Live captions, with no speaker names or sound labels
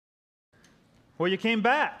Well, you came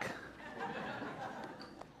back.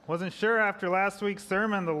 Wasn't sure after last week's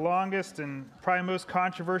sermon, the longest and probably most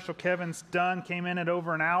controversial Kevin's done, came in at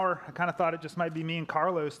over an hour. I kind of thought it just might be me and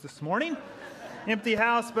Carlos this morning. Empty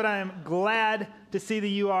house, but I am glad to see that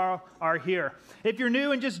you all are here. If you're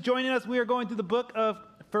new and just joining us, we are going through the book of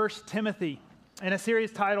 1 Timothy in a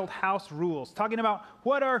series titled House Rules, talking about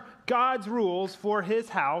what are God's rules for his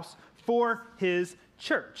house, for his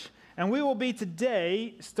church. And we will be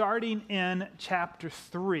today starting in chapter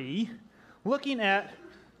 3, looking at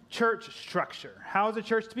church structure. How is a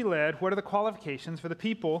church to be led? What are the qualifications for the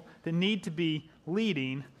people that need to be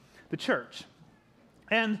leading the church?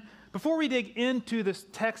 And before we dig into this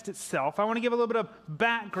text itself, I want to give a little bit of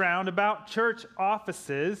background about church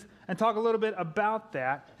offices and talk a little bit about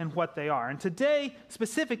that and what they are. And today,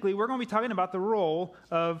 specifically, we're going to be talking about the role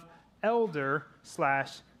of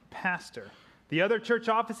elder/pastor. The other church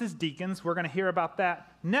office is deacons. We're going to hear about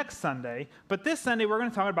that next Sunday. But this Sunday, we're going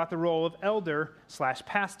to talk about the role of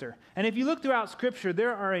elder/pastor. And if you look throughout Scripture,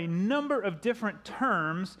 there are a number of different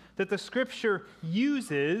terms that the Scripture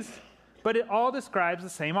uses, but it all describes the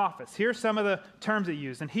same office. Here's some of the terms it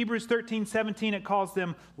used. In Hebrews 13:17, it calls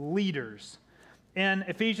them leaders. In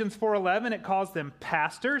Ephesians 4:11, it calls them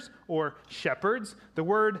pastors or shepherds. The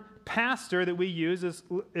word pastor that we use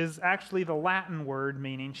is actually the Latin word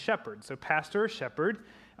meaning shepherd. So pastor or shepherd.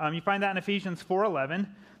 You find that in Ephesians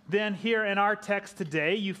 4:11. Then here in our text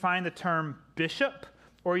today, you find the term bishop,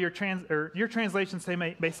 or your translations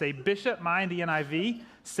may say bishop. Mine, the NIV,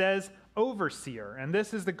 says overseer. And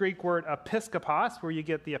this is the Greek word episkopos, where you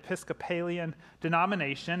get the Episcopalian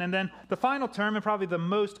denomination. And then the final term, and probably the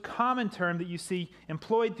most common term that you see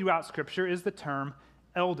employed throughout Scripture, is the term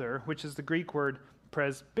elder, which is the Greek word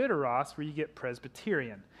presbyteros, where you get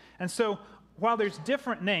Presbyterian. And so while there's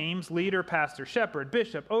different names, leader, pastor, shepherd,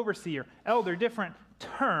 bishop, overseer, elder, different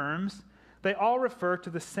terms, they all refer to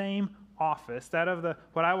the same office, that of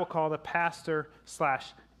what I will call the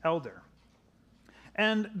pastor/elder.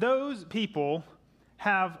 And those people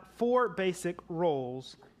have four basic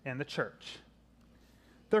roles in the church.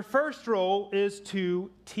 Their first role is to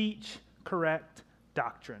teach correct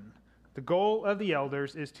doctrine. The goal of the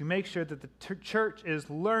elders is to make sure that the church is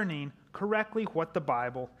learning correctly what the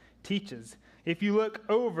Bible teaches. If you look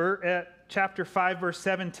over at chapter 5, verse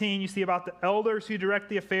 17, you see about the elders who direct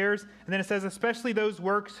the affairs. And then it says, especially those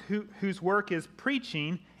whose work is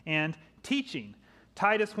preaching and teaching.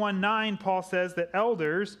 Titus 1:9, Paul says that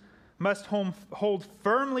elders must hold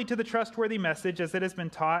firmly to the trustworthy message as it has been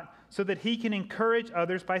taught, so that he can encourage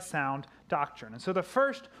others by sound doctrine. And so the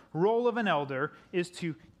first role of an elder is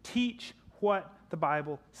to teach what the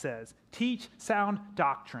Bible says. Teach sound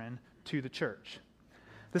doctrine to the church.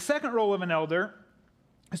 The second role of an elder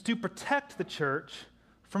is to protect the church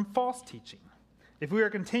from false teaching. If we were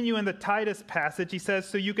continuing the Titus passage, he says,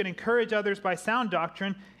 so you can encourage others by sound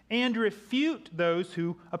doctrine and refute those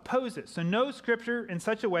who oppose it. So know Scripture in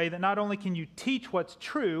such a way that not only can you teach what's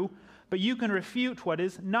true, but you can refute what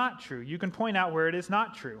is not true. You can point out where it is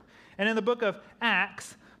not true. And in the book of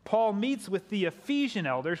Acts, Paul meets with the Ephesian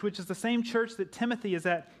elders, which is the same church that Timothy is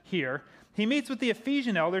at here. He meets with the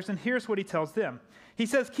Ephesian elders, and here's what he tells them. He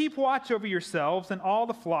says, keep watch over yourselves and all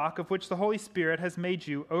the flock of which the Holy Spirit has made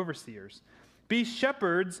you overseers. Be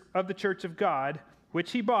shepherds of the church of God,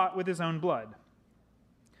 which he bought with his own blood.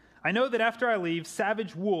 I know that after I leave,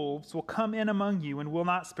 savage wolves will come in among you and will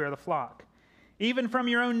not spare the flock. Even from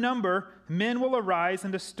your own number, men will arise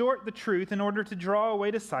and distort the truth in order to draw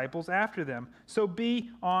away disciples after them. So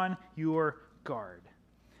be on your guard.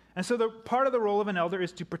 And so the part of the role of an elder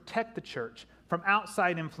is to protect the church from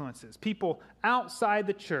outside influences, people outside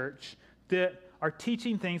the church that are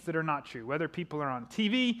teaching things that are not true, whether people are on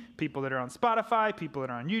TV, people that are on Spotify, people that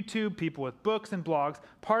are on YouTube, people with books and blogs.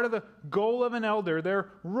 Part of the goal of an elder, their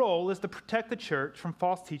role, is to protect the church from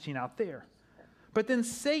false teaching out there. But then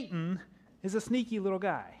Satan is a sneaky little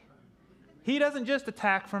guy. He doesn't just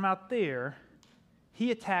attack from out there, he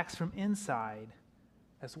attacks from inside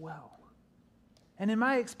as well. And in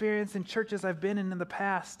my experience in churches I've been in the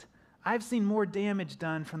past, I've seen more damage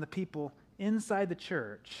done from the people inside the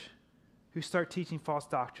church who start teaching false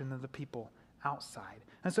doctrine than the people outside.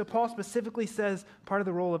 And so Paul specifically says part of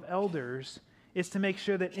the role of elders is to make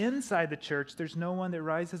sure that inside the church there's no one that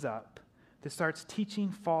rises up that starts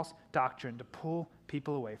teaching false doctrine to pull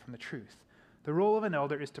people away from the truth. The role of an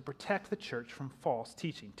elder is to protect the church from false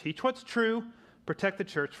teaching. Teach what's true, protect the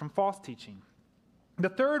church from false teaching. The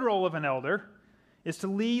third role of an elder is to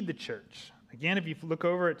lead the church. Again, if you look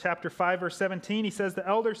over at chapter 5, verse 17, he says the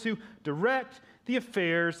elders who direct the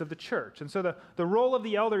affairs of the church. And so the role of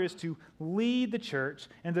the elder is to lead the church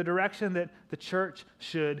in the direction that the church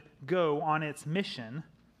should go on its mission.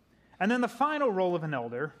 And then the final role of an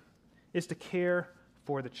elder is to care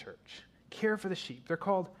for the church, care for the sheep. They're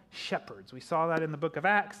called shepherds. We saw that in the book of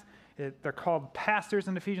Acts. They're called pastors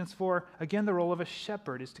in Ephesians 4. Again, the role of a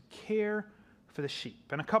shepherd is to care for the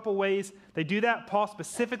sheep. In a couple ways they do that. Paul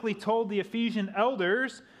specifically told the Ephesian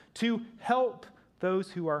elders to help those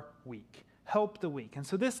who are weak. Help the weak. And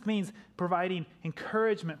so this means providing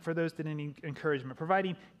encouragement for those that need encouragement,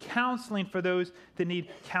 providing counseling for those that need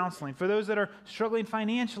counseling, for those that are struggling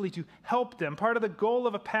financially to help them. Part of the goal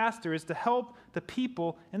of a pastor is to help the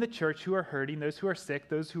people in the church who are hurting, those who are sick,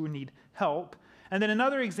 those who need help. And then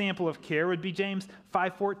another example of care would be James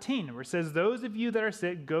 5:14, where it says, those of you that are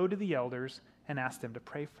sick, go to the elders and ask them to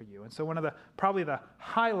pray for you. And so one of probably the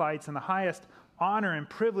highlights and the highest honor and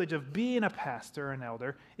privilege of being a pastor or an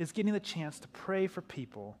elder is getting the chance to pray for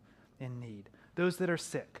people in need, those that are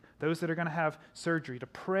sick, those that are going to have surgery, to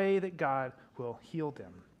pray that God will heal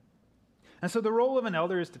them. And so the role of an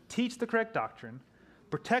elder is to teach the correct doctrine,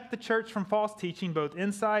 protect the church from false teaching both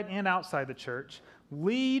inside and outside the church,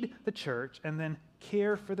 lead the church, and then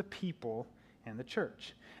care for the people in the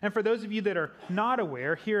church. And for those of you that are not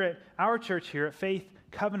aware, here at our church here at Faith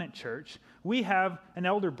Covenant Church, we have an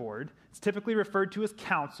elder board. It's typically referred to as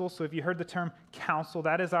council. So if you heard the term council,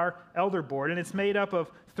 that is our elder board. And it's made up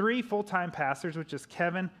of 3 full-time pastors, which is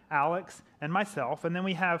Kevin, Alex, and myself. And then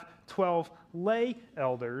we have 12 lay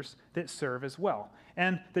elders that serve as well.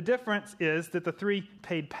 And the difference is that the 3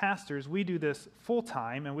 paid pastors, we do this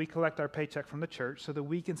full-time, and we collect our paycheck from the church so that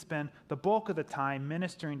we can spend the bulk of the time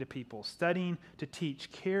ministering to people, studying to teach,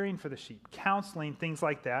 caring for the sheep, counseling, things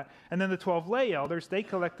like that. And then the 12 lay elders, they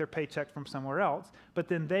collect their paycheck from somewhere else, but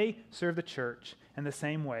then they serve the church in the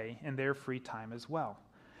same way in their free time as well.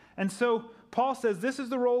 And so Paul says this is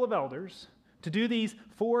the role of elders, to do these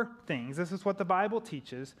 4 things. This is what the Bible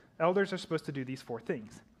teaches. Elders are supposed to do these 4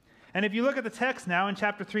 things. And if you look at the text now in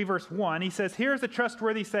chapter 3, verse 1, he says, here's a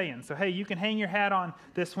trustworthy saying. So, hey, you can hang your hat on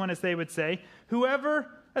this one, as they would say. Whoever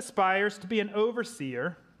aspires to be an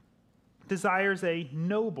overseer desires a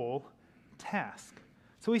noble task.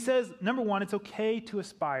 So he says, number 1, it's okay to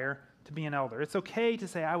aspire to be an elder. It's okay to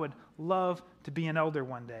say, I would love to be an elder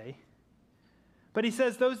one day. But he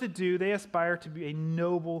says those that do, they aspire to be a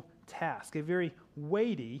noble task, a very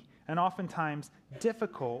weighty and oftentimes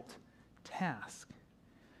difficult task.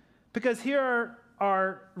 Because here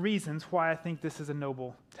are reasons why I think this is a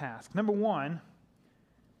noble task. Number 1,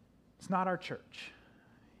 it's not our church.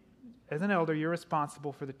 As an elder, you're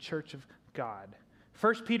responsible for the church of God.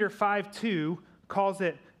 1 Peter 5:2 calls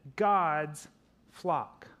it God's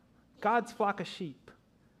flock. God's flock of sheep.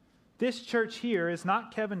 This church here is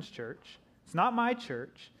not Kevin's church. It's not my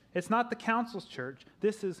church. It's not the council's church.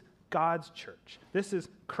 This is God's church. This is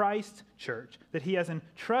Christ's church that he has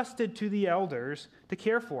entrusted to the elders to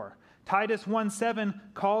care for. Titus 1:7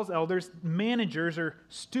 calls elders managers or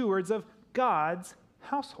stewards of God's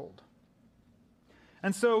household.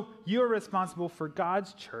 And so you're responsible for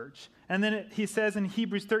God's church. And then he says in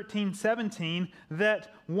Hebrews 13:17 that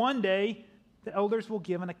one day the elders will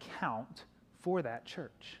give an account for that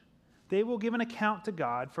church. They will give an account to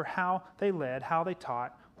God for how they led, how they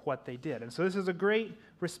taught, what they did. And so this is a great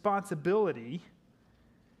responsibility.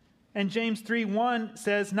 And James 3:1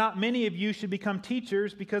 says, not many of you should become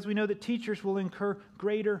teachers because we know that teachers will incur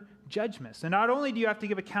greater judgments. And not only do you have to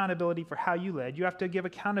give accountability for how you led, you have to give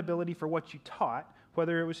accountability for what you taught,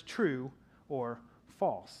 whether it was true or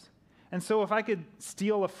false. And so if I could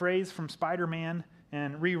steal a phrase from Spider-Man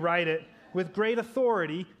and rewrite it, with great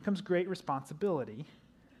authority comes great responsibility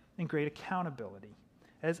and great accountability.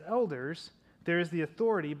 As elders, there is the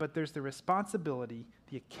authority, but there's the responsibility,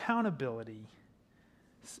 the accountability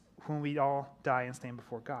when we all die and stand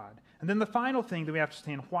before God. And then the final thing that we have to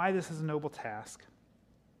understand why this is a noble task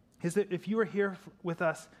is that if you were here with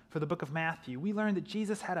us for the book of Matthew, we learned that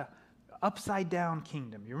Jesus had a upside-down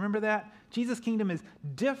kingdom. You remember that? Jesus' kingdom is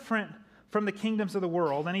different from the kingdoms of the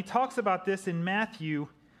world, and he talks about this in Matthew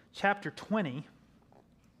chapter 20.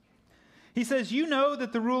 He says, you know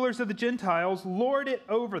that the rulers of the Gentiles lord it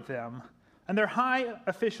over them, and their high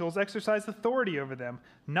officials exercise authority over them.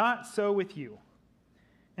 Not so with you.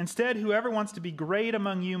 Instead, whoever wants to be great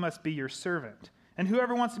among you must be your servant, and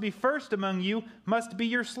whoever wants to be first among you must be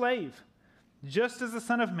your slave, just as the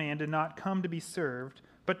Son of Man did not come to be served,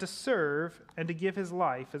 but to serve and to give his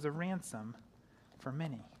life as a ransom for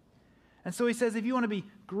many. And so he says, if you want to be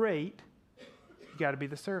great, you got to be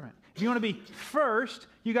the servant. If If you want to be first,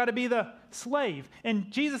 you got to be the slave. And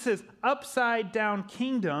Jesus' upside down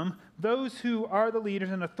kingdom, those who are the leaders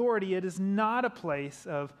in authority, it is not a place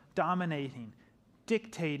of dominating,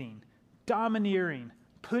 dictating, domineering,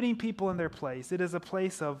 putting people in their place. It is a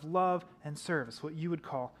place of love and service, what you would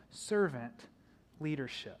call servant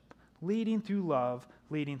leadership. Leading through love,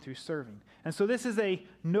 leading through serving. And so this is a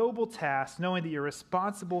noble task, knowing that you're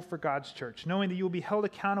responsible for God's church, knowing that you will be held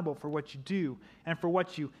accountable for what you do and for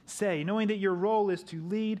what you say, knowing that your role is to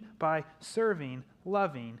lead by serving,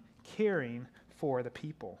 loving, caring for the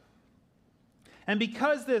people. And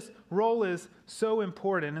because this role is so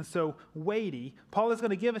important and so weighty, Paul is going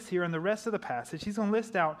to give us here in the rest of the passage, he's going to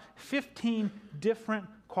list out 15 different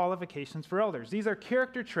qualifications for elders. These are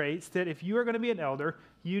character traits that if you are going to be an elder,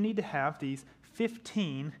 you need to have these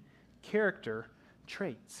 15 character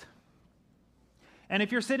traits. And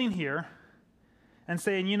if you're sitting here and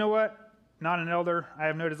saying, you know what, not an elder, I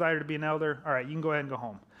have no desire to be an elder, all right, you can go ahead and go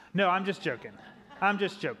home. No, I'm just joking. I'm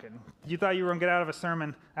just joking. You thought you were going to get out of a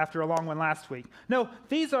sermon after a long one last week. No,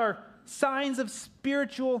 these are signs of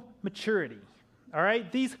spiritual maturity. All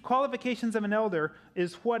right? These qualifications of an elder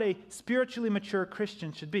is what a spiritually mature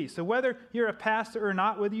Christian should be. So whether you're a pastor or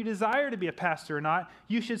not, whether you desire to be a pastor or not,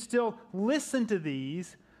 you should still listen to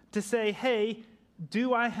these to say, hey,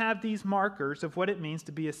 do I have these markers of what it means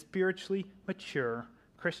to be a spiritually mature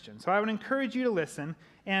Christian? So I would encourage you to listen,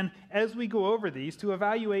 and as we go over these, to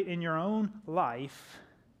evaluate in your own life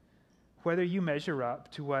whether you measure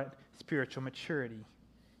up to what spiritual maturity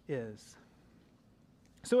is.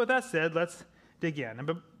 So with that said, let's dig in.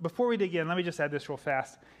 And before we dig in, let me just add this real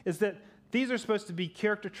fast, is that these are supposed to be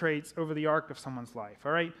character traits over the arc of someone's life,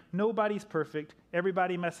 all right? Nobody's perfect.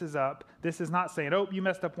 Everybody messes up. This is not saying, oh, you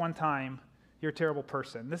messed up one time, you're a terrible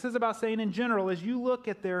person. This is about saying in general, as you look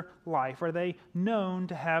at their life, are they known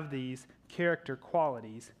to have these character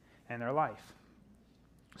qualities in their life?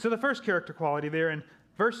 So the first character quality there in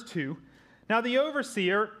verse 2, now the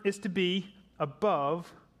overseer is to be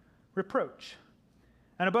above reproach.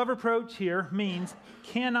 And above reproach here means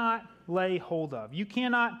cannot lay hold of. You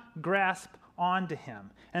cannot grasp onto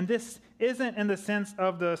him. And this isn't in the sense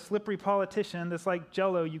of the slippery politician that's like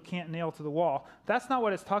Jell-O you can't nail to the wall. That's not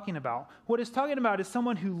what it's talking about. What it's talking about is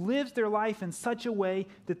someone who lives their life in such a way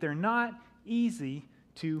that they're not easy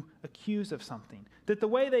to accuse of something. That the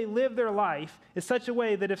way they live their life is such a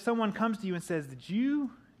way that if someone comes to you and says, did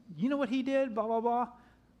you know what he did, blah, blah, blah,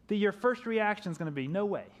 that your first reaction is going to be, no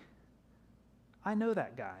way. I know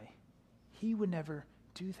that guy. He would never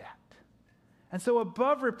do that. And so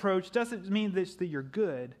above reproach doesn't mean that you're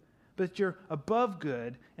good, but you're above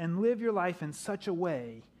good and live your life in such a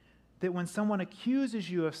way that when someone accuses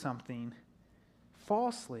you of something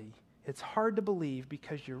falsely, it's hard to believe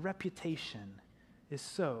because your reputation is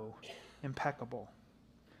so impeccable.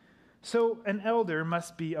 So an elder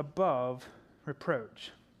must be above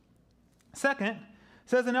reproach. Second,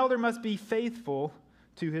 says an elder must be faithful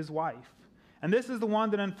to his wife. And this is the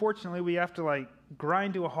one that unfortunately we have to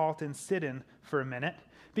grind to a halt and sit in for a minute,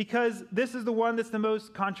 because this is the one that's the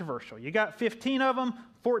most controversial. You got 15 of them,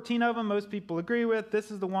 14 of them most people agree with.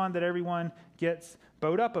 This is the one that everyone gets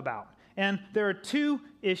bowed up about. And there are two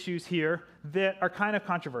issues here that are kind of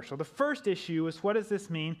controversial. The first issue is, what does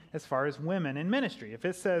this mean as far as women in ministry? If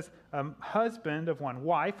it says husband of one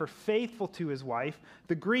wife or faithful to his wife,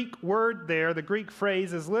 the Greek word there, the Greek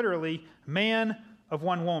phrase is literally man of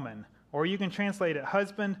one woman. Or you can translate it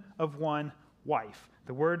husband of one wife.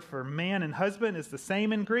 The word for man and husband is the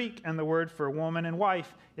same in Greek, and the word for woman and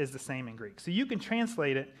wife is the same in Greek. So you can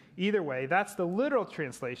translate it either way. That's the literal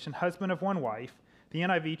translation, husband of one wife. The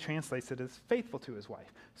NIV translates it as faithful to his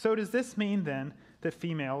wife. So does this mean then that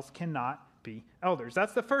females cannot be elders?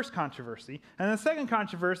 That's the first controversy. And the second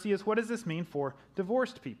controversy is, what does this mean for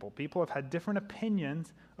divorced people? People have had different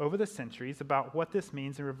opinions over the centuries about what this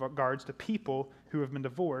means in regards to people who have been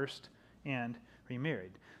divorced and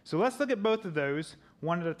remarried. So let's look at both of those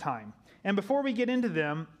one at a time. And before we get into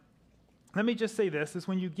them, let me just say this, is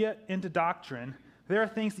when you get into doctrine, there are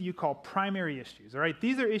things that you call primary issues, all right?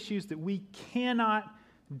 These are issues that we cannot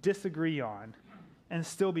disagree on and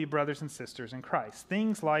still be brothers and sisters in Christ.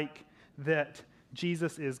 Things like that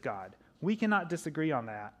Jesus is God. We cannot disagree on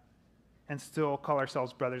that and still call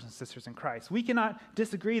ourselves brothers and sisters in Christ. We cannot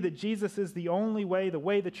disagree that Jesus is the only way,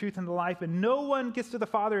 the truth, and the life, and no one gets to the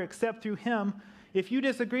Father except through him. If you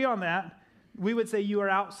disagree on that, we would say you are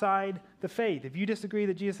outside the faith. If you disagree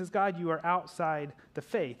that Jesus is God, you are outside the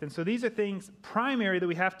faith. And so these are things primary that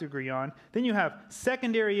we have to agree on. Then you have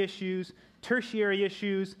secondary issues, tertiary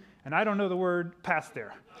issues, and I don't know the word past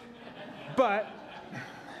there. But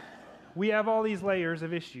we have all these layers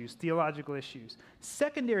of issues, theological issues.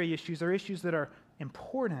 Secondary issues are issues that are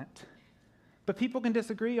important, but people can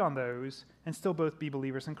disagree on those and still both be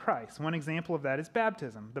believers in Christ. One example of that is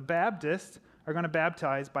baptism. The Baptists are going to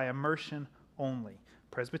baptize by immersion only.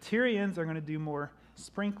 Presbyterians are going to do more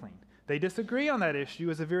sprinkling. They disagree on that issue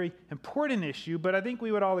as a very important issue, but I think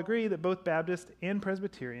we would all agree that both Baptists and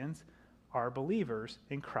Presbyterians are believers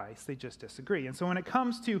in Christ. They just disagree. And so when it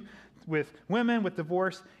comes to with women, with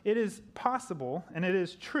divorce, it is possible and it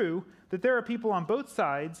is true that there are people on both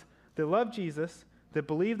sides that love Jesus, that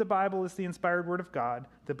believe the Bible is the inspired word of God,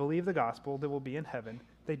 that believe the gospel, that will be in heaven.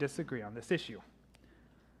 They disagree on this issue.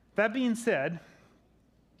 That being said,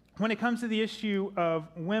 when it comes to the issue of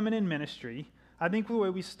women in ministry, I think the way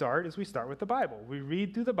we start is we start with the Bible. We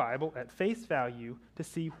read through the Bible at face value to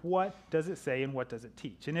see what does it say and what does it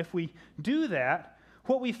teach. And if we do that,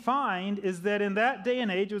 what we find is that in that day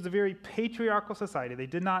and age, it was a very patriarchal society. They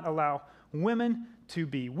did not allow women to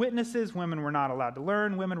be witnesses. Women were not allowed to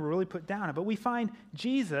learn. Women were really put down. But we find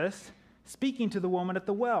Jesus speaking to the woman at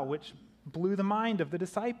the well, which blew the mind of the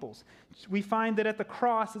disciples. We find that at the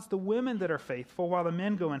cross, it's the women that are faithful while the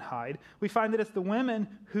men go and hide. We find that it's the women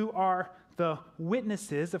who are the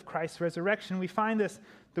witnesses of Christ's resurrection. We find this,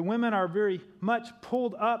 the women are very much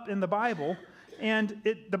pulled up in the Bible, and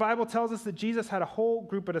the Bible tells us that Jesus had a whole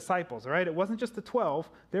group of disciples, right? It wasn't just the 12.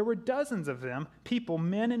 There were dozens of them, people,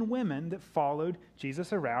 men and women, that followed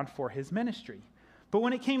Jesus around for his ministry. But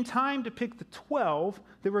when it came time to pick the 12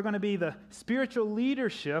 that were going to be the spiritual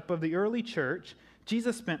leadership of the early church,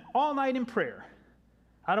 Jesus spent all night in prayer.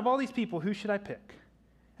 Out of all these people, who should I pick?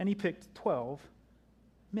 And he picked 12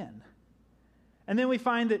 men. And then we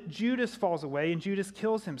find that Judas falls away and Judas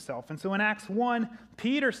kills himself. And so in Acts 1,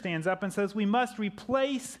 Peter stands up and says, we must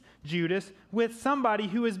replace Judas with somebody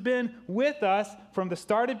who has been with us from the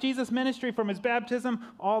start of Jesus' ministry, from his baptism,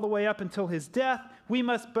 all the way up until his death.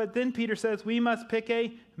 But then Peter says, we must pick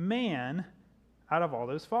a man out of all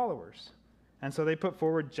those followers. And so they put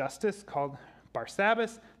forward Justus, called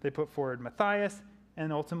Barsabbas. They put forward Matthias,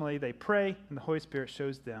 and ultimately they pray, and the Holy Spirit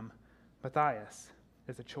shows them Matthias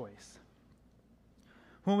as a choice.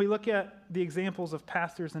 When we look at the examples of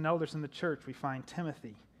pastors and elders in the church, we find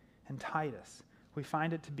Timothy and Titus. We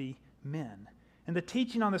find it to be men. And the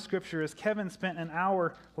teaching on the scripture, as Kevin spent an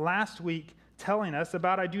hour last week telling us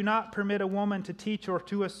about, I do not permit a woman to teach or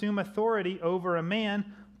to assume authority over a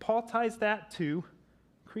man, Paul ties that to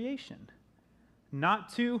creation.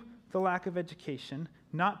 Not to the lack of education,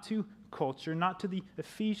 not to culture, not to the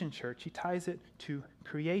Ephesian church. He ties it to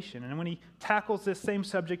creation. And when he tackles this same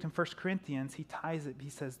subject in 1 Corinthians, he ties it, he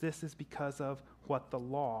says, this is because of what the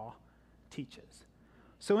law teaches.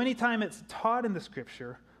 So anytime it's taught in the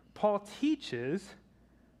scripture, Paul teaches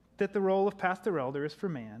that the role of pastor elder is for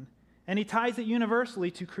man, and he ties it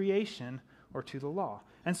universally to creation or to the law.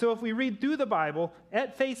 And so if we read through the Bible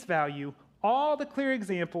at face value, all the clear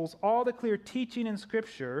examples, all the clear teaching in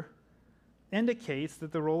scripture indicates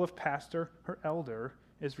that the role of pastor or elder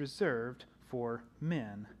is reserved for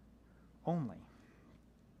men only.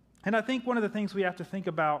 And I think one of the things we have to think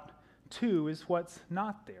about, too, is what's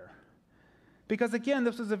not there. Because, again,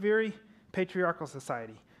 this was a very patriarchal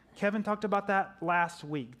society. Kevin talked about that last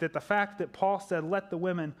week, that the fact that Paul said, let the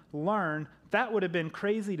women learn, that would have been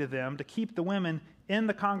crazy to them to keep the women in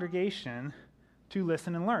the congregation to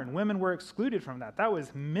listen and learn. Women were excluded from that. That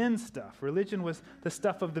was men's stuff. Religion was the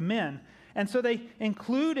stuff of the men. And so they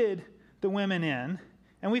included the women in,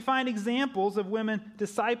 and we find examples of women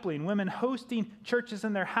discipling, women hosting churches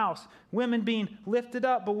in their house, women being lifted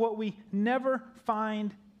up. But what we never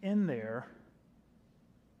find in there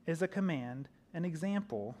is a command, an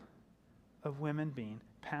example of women being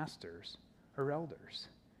pastors or elders.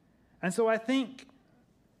 And so I think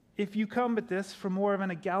if you come at this from more of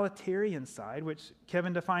an egalitarian side, which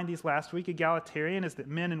Kevin defined these last week, egalitarian is that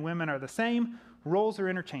men and women are the same, roles are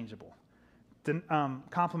interchangeable.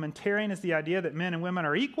 Complementarian is the idea that men and women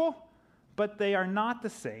are equal, but they are not the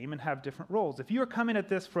same and have different roles. If you are coming at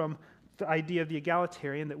this from the idea of the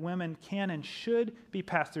egalitarian, that women can and should be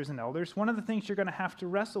pastors and elders, one of the things you're going to have to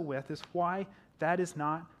wrestle with is why that is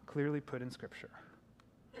not clearly put in Scripture.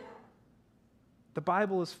 The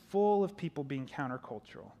Bible is full of people being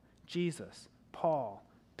countercultural. Jesus, Paul,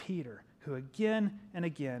 Peter, who again and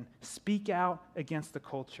again speak out against the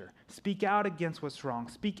culture, speak out against what's wrong,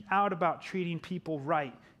 speak out about treating people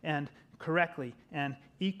right and correctly and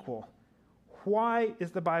equal. Why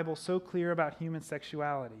is the Bible so clear about human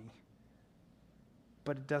sexuality,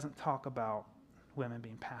 but it doesn't talk about women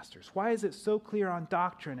being pastors? Why is it so clear on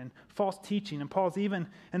doctrine and false teaching? And Paul's even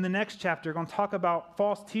in the next chapter going to talk about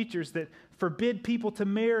false teachers that forbid people to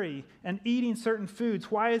marry and eating certain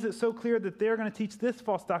foods. Why is it so clear that they're going to teach this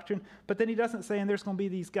false doctrine, but then he doesn't say, and there's going to be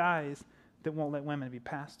these guys that won't let women be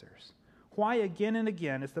pastors? Why again and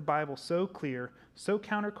again is the Bible so clear, so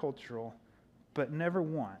countercultural, but never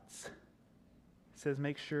once says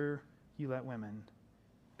make sure you let women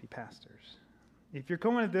be pastors? If you're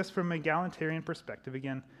going at this from an egalitarian perspective,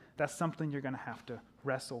 again, that's something you're going to have to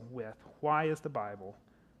wrestle with. Why is the Bible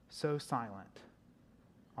so silent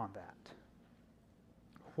on that?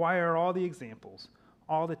 Why are all the examples,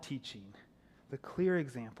 all the teaching, the clear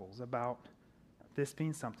examples about this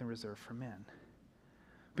being something reserved for men?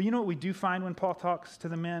 But you know what we do find when Paul talks to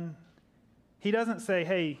the men? He doesn't say,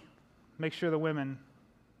 hey, make sure the women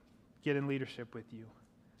get in leadership with you.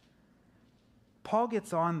 Paul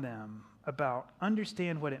gets on them about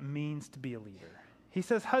understand what it means to be a leader. He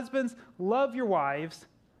says, husbands, love your wives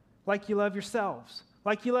like you love yourselves,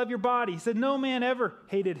 like you love your body. He said, no man ever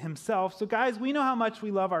hated himself. So guys, we know how much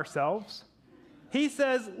we love ourselves. He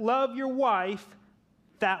says, love your wife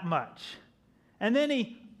that much. And then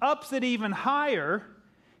he ups it even higher.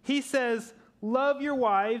 He says, love your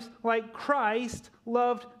wives like Christ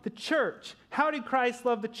loved the church. How did Christ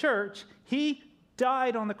love the church? He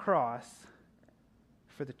died on the cross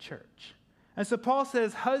for the church. And so Paul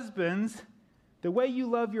says, husbands, the way you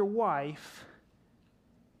love your wife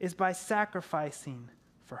is by sacrificing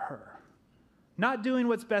for her. Not doing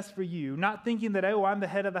what's best for you, not thinking that, oh, I'm the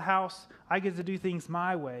head of the house, I get to do things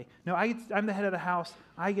my way. No, I'm the head of the house,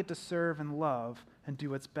 I get to serve and love and do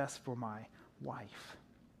what's best for my wife.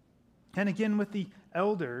 And again with the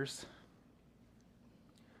elders,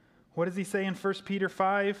 what does he say in 1 Peter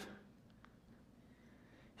 5?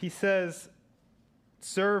 He says,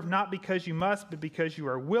 serve not because you must, but because you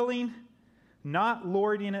are willing, not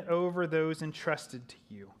lording it over those entrusted to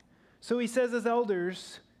you. So he says as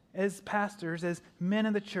elders, as pastors, as men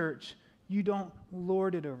in the church, you don't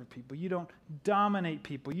lord it over people. You don't dominate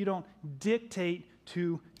people. You don't dictate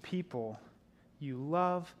to people. You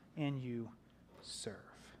love and you serve.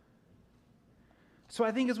 So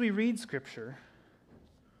I think as we read Scripture,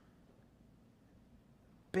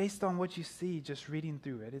 based on what you see just reading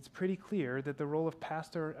through it, it's pretty clear that the role of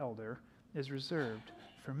pastor or elder is reserved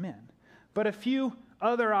for men. But a few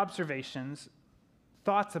other observations,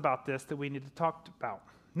 thoughts about this that we need to talk about.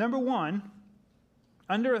 Number one,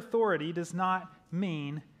 under authority does not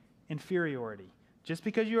mean inferiority. Just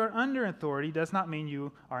because you are under authority does not mean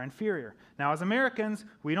you are inferior. Now, as Americans,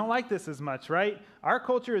 we don't like this as much, right? Our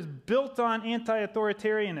culture is built on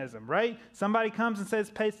anti-authoritarianism, right? Somebody comes and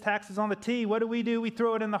says, pays taxes on the tea. What do? We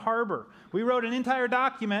throw it in the harbor. We wrote an entire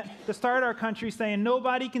document to start our country saying,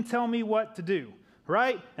 nobody can tell me what to do,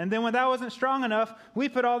 right? And then when that wasn't strong enough, we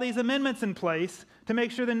put all these amendments in place to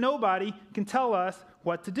make sure that nobody can tell us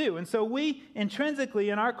what to do. And so we,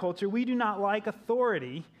 intrinsically in our culture, we do not like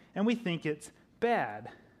authority, and we think it's bad.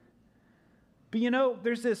 But you know,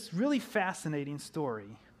 there's this really fascinating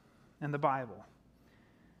story in the Bible.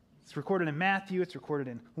 It's recorded in Matthew, it's recorded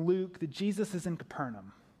in Luke, that Jesus is in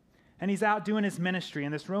Capernaum. And he's out doing his ministry,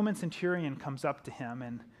 and this Roman centurion comes up to him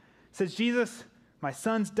and says, Jesus, my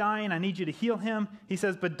son's dying, I need you to heal him. He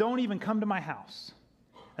says, but don't even come to my house.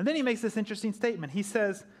 And then he makes this interesting statement. He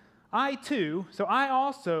says, I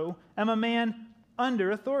also am a man under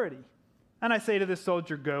authority. And I say to this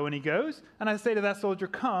soldier, go, and he goes. And I say to that soldier,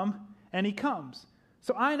 come, and he comes.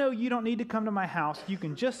 So I know you don't need to come to my house. You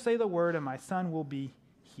can just say the word, and my son will be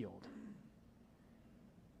healed.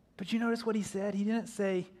 But you notice what he said? He didn't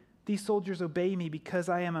say, these soldiers obey me because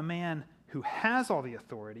I am a man who has all the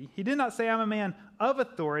authority. He did not say I'm a man of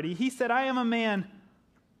authority. He said, I am a man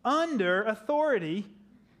under authority,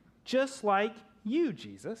 just like you,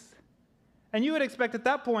 Jesus. And you would expect at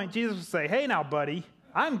that point, Jesus would say, hey now, buddy,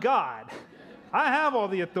 I'm God. I have all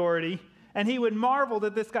the authority. And he would marvel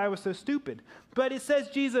that this guy was so stupid. But it says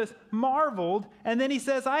Jesus marveled, and then he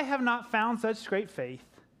says, I have not found such great faith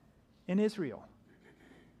in Israel.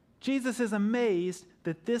 Jesus is amazed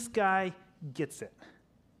that this guy gets it.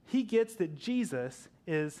 He gets that Jesus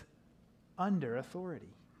is under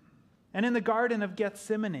authority. And in the Garden of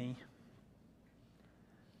Gethsemane,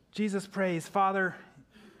 Jesus prays, Father,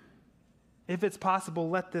 if it's possible,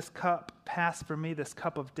 let this cup pass from me, this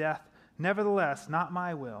cup of death. Nevertheless, not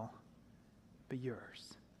my will, but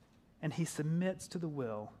yours. And he submits to the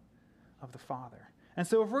will of the Father. And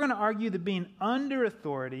so if we're going to argue that being under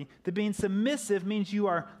authority, that being submissive means you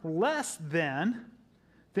are less than,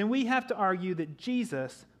 then we have to argue that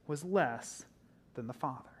Jesus was less than the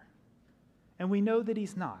Father. And we know that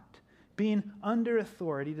he's not, Being under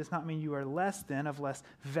authority does not mean you are less than, of less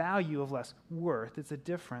value, of less worth. It's a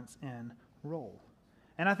difference in role.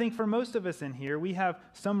 And I think for most of us in here, we have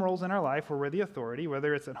some roles in our life where we're the authority,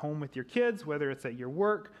 whether it's at home with your kids, whether it's at your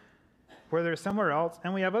work, whether it's somewhere else,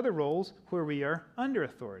 and we have other roles where we are under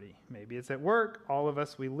authority. Maybe it's at work. All of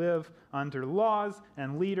us, we live under laws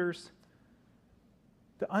and leaders.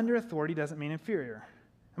 The under authority doesn't mean inferior.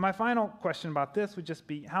 And my final question about this would just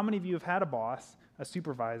be, how many of you have had a boss, a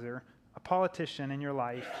supervisor, a politician in your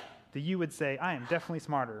life that you would say, I am definitely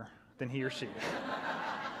smarter than he or she?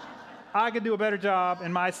 I could do a better job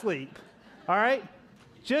in my sleep. All right?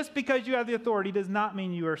 Just because you have the authority does not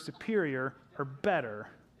mean you are superior or better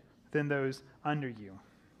than those under you.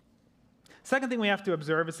 Second thing we have to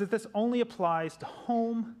observe is that this only applies to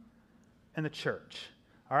home and the church.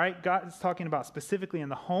 All right? God is talking about specifically in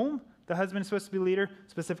the home, the husband is supposed to be leader.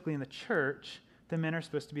 Specifically in the church, the men are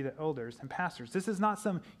supposed to be the elders and pastors. This is not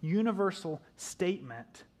some universal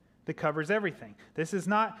statement that covers everything. This is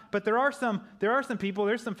not, but there are some people,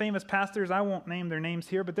 there's some famous pastors, I won't name their names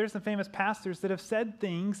here, but there's some famous pastors that have said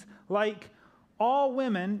things like, all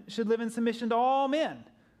women should live in submission to all men.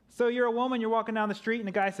 So you're a woman, you're walking down the street, and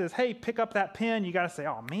a guy says, hey, pick up that pen. You got to say,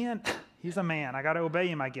 oh, man, he's a man. I got to obey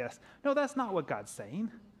him, I guess. No, that's not what God's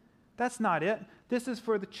saying. That's not it. This is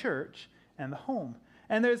for the church and the home.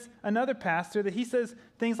 And there's another pastor that he says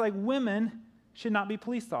things like women should not be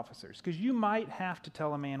police officers because you might have to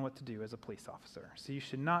tell a man what to do as a police officer. So you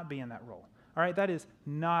should not be in that role. All right, that is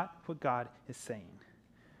not what God is saying.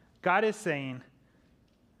 God is saying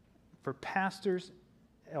for pastors,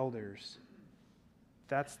 elders,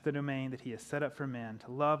 that's the domain that he has set up for men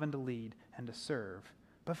to love and to lead and to serve.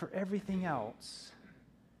 But for everything else,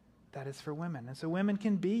 that is for women. And so women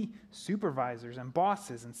can be supervisors and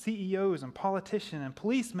bosses and CEOs and politicians and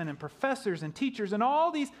policemen and professors and teachers and all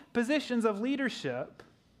these positions of leadership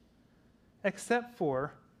except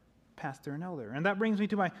for pastor and elder. And that brings me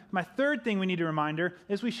to my third thing we need a reminder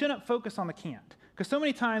is we shouldn't focus on the can't. Because so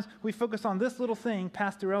many times we focus on this little thing,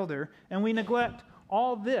 pastor, elder, and we neglect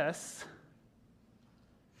all this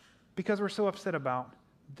because we're so upset about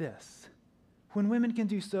this. When women can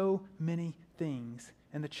do so many things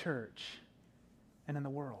in the church and in the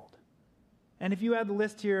world. And if you add the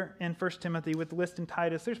list here in 1 Timothy with the list in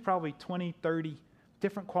Titus, there's probably 20, 30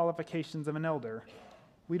 different qualifications of an elder.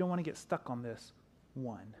 We don't want to get stuck on this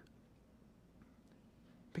one.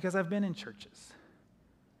 Because I've been in churches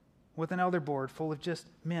with an elder board full of just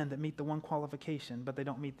men that meet the one qualification, but they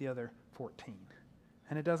don't meet the other 14.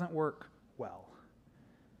 And it doesn't work well.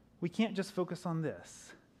 We can't just focus on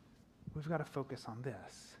this. We've got to focus on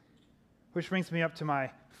this. Which brings me up to my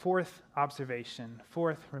fourth observation,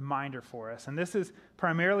 fourth reminder for us. And this is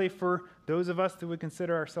primarily for those of us that would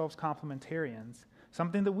consider ourselves complementarians,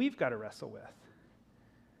 something that we've got to wrestle with.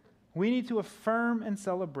 We need to affirm and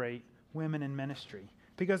celebrate women in ministry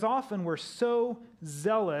because often we're so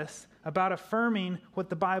zealous about affirming what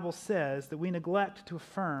the Bible says that we neglect to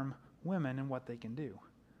affirm women and what they can do.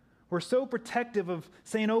 We're so protective of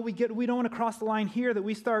saying, oh, we don't want to cross the line here, that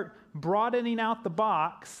we start broadening out the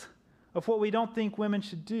box of what we don't think women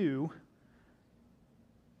should do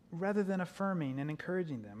rather than affirming and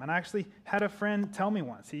encouraging them. And I actually had a friend tell me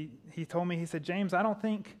once, he told me, he said, James, I don't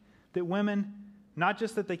think that women, not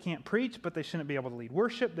just that they can't preach, but they shouldn't be able to lead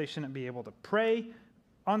worship, they shouldn't be able to pray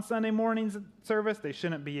on Sunday mornings service, they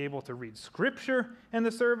shouldn't be able to read scripture in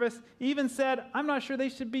the service. He even said, I'm not sure they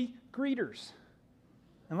should be greeters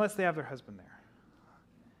unless they have their husband there.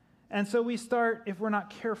 And so we start, if we're not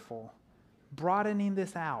careful, broadening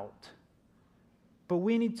this out. But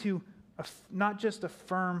we need to not just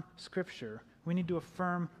affirm Scripture, we need to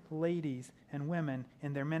affirm ladies and women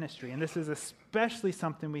in their ministry. And this is especially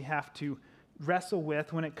something we have to wrestle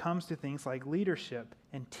with when it comes to things like leadership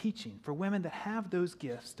and teaching. For women to have those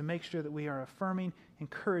gifts, to make sure that we are affirming,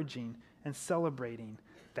 encouraging, and celebrating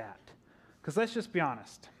that. Because let's just be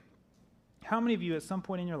honest. How many of you at some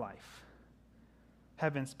point in your life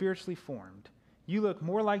have been spiritually formed? You look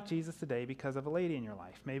more like Jesus today because of a lady in your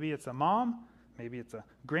life. Maybe it's a mom, maybe it's a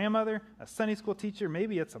grandmother, a Sunday school teacher,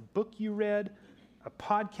 maybe it's a book you read, a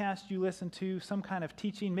podcast you listened to, some kind of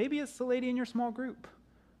teaching. Maybe it's the lady in your small group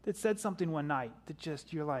that said something one night that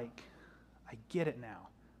just, you're like, I get it now.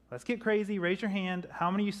 Let's get crazy. Raise your hand. How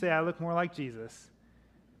many of you say I look more like Jesus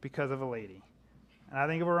because of a lady? And I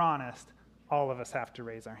think if we're honest, all of us have to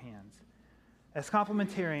raise our hands. As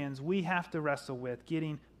complementarians, we have to wrestle with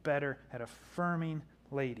getting better at affirming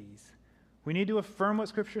ladies. We need to affirm what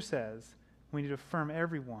Scripture says. We need to affirm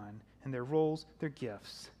everyone in their roles, their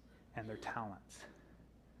gifts, and their talents.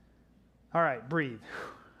 All right, breathe.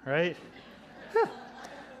 All right?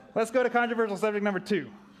 Let's go to controversial subject number 2.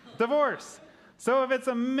 Divorce. So if it's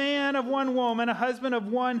a man of one woman, a husband of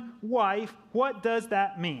one wife, what does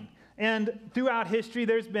that mean? And throughout history,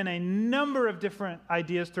 there's been a number of different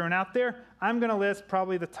ideas thrown out there. I'm going to list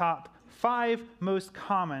probably the top 5 most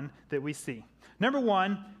common that we see. Number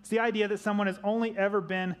 1 is the idea that someone has only ever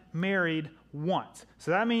been married once. So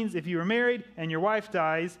that means if you were married and your wife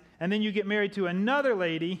dies, and then you get married to another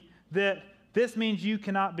lady, that this means you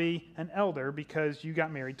cannot be an elder because you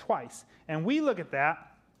got married twice. And we look at that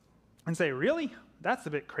and say, really? That's a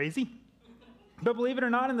bit crazy. But believe it or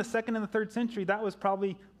not, in the 2nd and the 3rd century, that was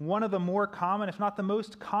probably one of the more common, if not the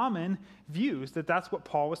most common, views that that's what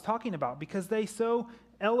Paul was talking about, because they so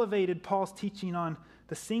elevated Paul's teaching on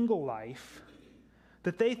the single life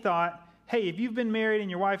that they thought, hey, if you've been married and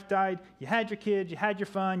your wife died, you had your kids, you had your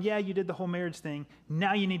fun, yeah, you did the whole marriage thing,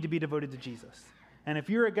 now you need to be devoted to Jesus. And if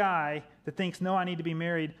you're a guy that thinks, no, I need to be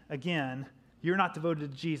married again, you're not devoted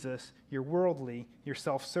to Jesus, you're worldly, you're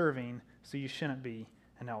self-serving, so you shouldn't be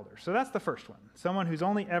an elder. So that's the first one, someone who's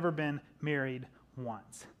only ever been married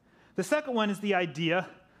once. The second one is the idea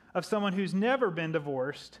of someone who's never been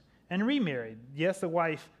divorced and remarried. Yes, a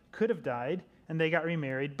wife could have died and they got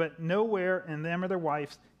remarried, but nowhere in them or their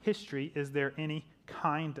wife's history is there any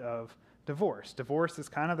kind of divorce. Divorce is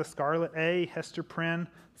kind of the scarlet A, Hester Prynne,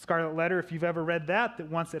 scarlet letter. If you've ever read that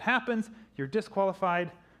once it happens, you're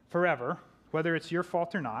disqualified forever, whether it's your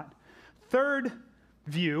fault or not. Third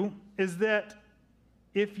view is that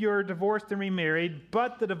if you're divorced and remarried,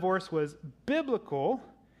 but the divorce was biblical,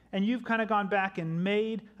 and you've kind of gone back and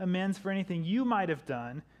made amends for anything you might have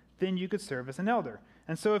done, then you could serve as an elder.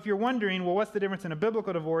 And so if you're wondering, well, what's the difference in a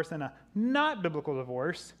biblical divorce and a not biblical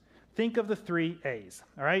divorce? Think of the 3 A's,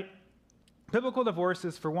 all right? Biblical divorce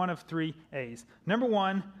is for one of 3 A's. Number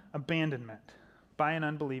 1, abandonment by an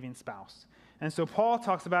unbelieving spouse. And so Paul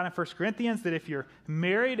talks about in 1 Corinthians that if you're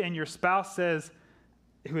married and your spouse says,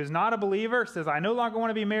 who is not a believer, says, I no longer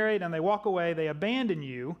want to be married, and they walk away, they abandon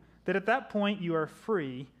you, that at that point you are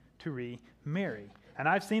free to remarry. And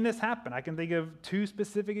I've seen this happen. I can think of 2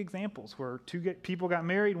 specific examples where 2 people got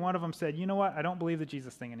married. One of them said, you know what, I don't believe the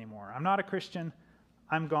Jesus thing anymore. I'm not a Christian.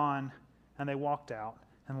 I'm gone. And they walked out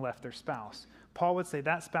and left their spouse. Paul would say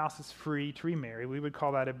that spouse is free to remarry. We would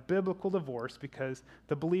call that a biblical divorce because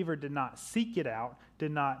the believer did not seek it out,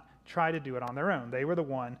 did not try to do it on their own. They were the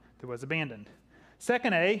one that was abandoned.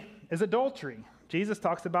 Second A is adultery. Jesus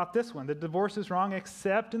talks about this one, that divorce is wrong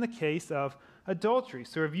except in the case of adultery.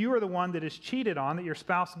 So if you are the one that is cheated on, that your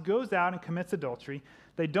spouse goes out and commits adultery,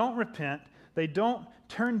 they don't repent, they don't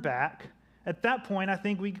turn back, at that point I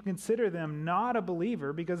think we can consider them not a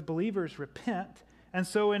believer because believers repent. And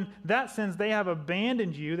so in that sense, they have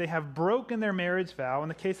abandoned you, they have broken their marriage vow. In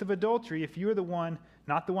the case of adultery, if you are the one,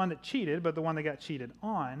 not the one that cheated, but the one that got cheated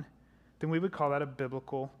on, then we would call that a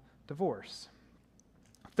biblical divorce.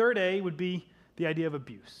 Third A would be the idea of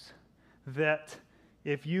abuse, that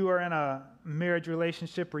if you are in a marriage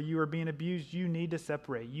relationship where you are being abused, you need to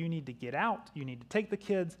separate. You need to get out. You need to take the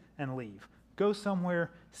kids and leave. Go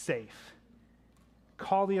somewhere safe.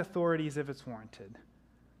 Call the authorities if it's warranted.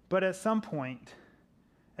 But at some point,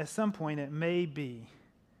 it may be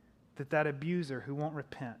that abuser who won't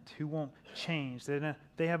repent, who won't change,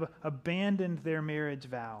 they have abandoned their marriage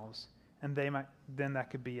vows, and then that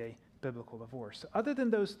could be a biblical divorce. So other than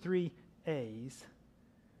those 3 A's,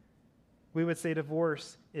 we would say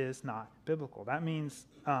divorce is not biblical. That means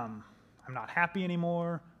I'm not happy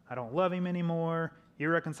anymore, I don't love him anymore,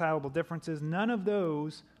 irreconcilable differences. None of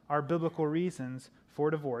those are biblical reasons for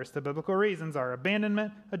divorce. The biblical reasons are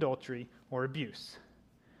abandonment, adultery, or abuse.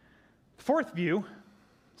 Fourth view,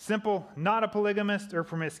 simple, not a polygamist or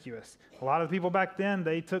promiscuous. A lot of the people back then,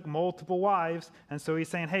 they took multiple wives, and so he's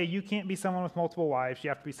saying, hey, you can't be someone with multiple wives.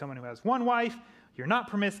 You have to be someone who has one wife. You're not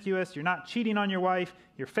promiscuous. You're not cheating on your wife.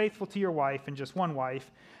 You're faithful to your wife and just one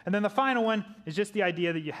wife. And then the final one is just the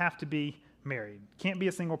idea that you have to be married. Can't be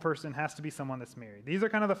a single person. Has to be someone that's married. These are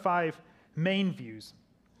kind of the 5 main views.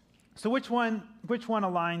 So which one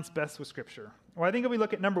aligns best with Scripture? Well, I think if we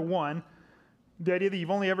look at number 1, the idea that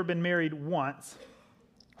you've only ever been married once,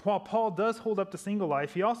 while Paul does hold up the single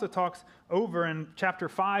life, he also talks over in chapter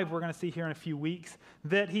 5, we're going to see here in a few weeks,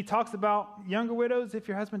 that he talks about younger widows, if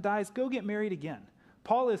your husband dies, go get married again.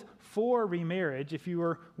 Paul is for remarriage if you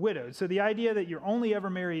were widowed. So the idea that you're only ever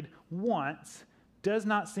married once does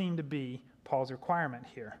not seem to be Paul's requirement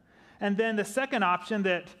here. And then the second option,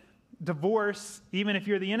 that divorce, even if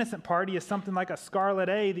you're the innocent party, is something like a scarlet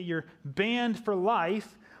A, that you're banned for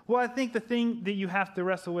life. Well, I think the thing that you have to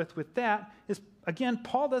wrestle with that is, again,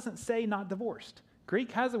 Paul doesn't say not divorced.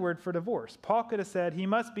 Greek has a word for divorce. Paul could have said he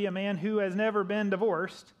must be a man who has never been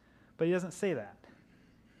divorced, but he doesn't say that.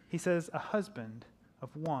 He says a husband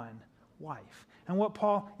of one wife. And what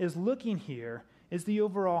Paul is looking here is the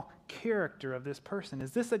overall character of this person.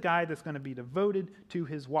 Is this a guy that's going to be devoted to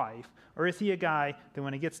his wife, or is he a guy that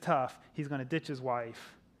when it gets tough, he's going to ditch his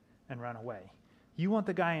wife and run away? You want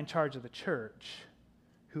the guy in charge of the church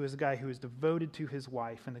who is a guy who is devoted to his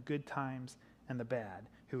wife in the good times and the bad,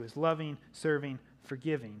 who is loving, serving,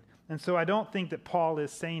 forgiving. And so I don't think that Paul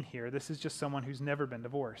is saying here, this is just someone who's never been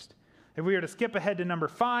divorced. If we were to skip ahead to number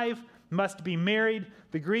 5, must be married.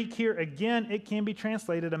 The Greek here, again, it can be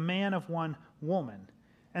translated a man of one woman.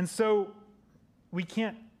 And so we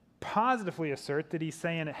can't positively assert that he's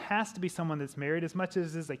saying it has to be someone that's married as much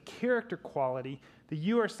as it is a character quality that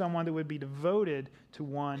you are someone that would be devoted to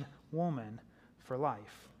one woman for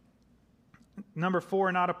life. Number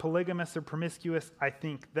 4, not a polygamist or promiscuous. I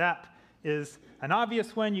think that is an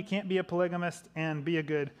obvious one. You can't be a polygamist and be a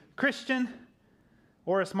good Christian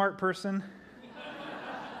or a smart person.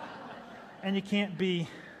 And you can't be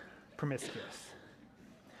promiscuous.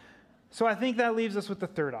 So I think that leaves us with the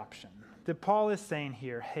third option. That Paul is saying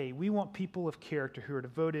here, hey, we want people of character who are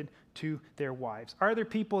devoted to their wives. Are there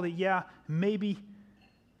people that, maybe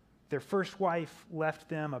their first wife left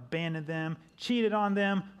them, abandoned them, cheated on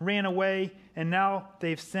them, ran away, and now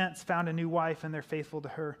they've since found a new wife and they're faithful to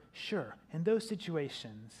her? Sure. In those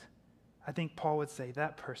situations, I think Paul would say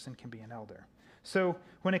that person can be an elder. So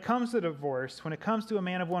when it comes to divorce, when it comes to a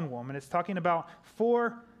man of one woman, it's talking about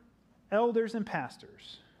 4 elders and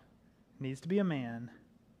pastors. It needs to be a man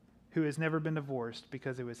who has never been divorced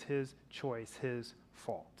because it was his choice, his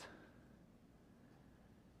fault.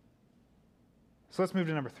 So let's move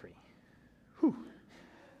to number 3. Whew.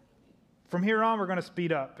 From here on, we're going to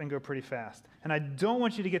speed up and go pretty fast. And I don't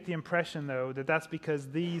want you to get the impression, though, that that's because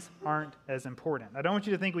these aren't as important. I don't want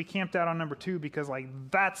you to think we camped out on number 2 because,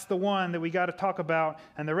 that's the one that we got to talk about,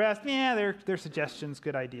 and the rest, they're suggestions,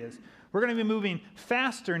 good ideas. We're going to be moving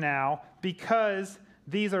faster now because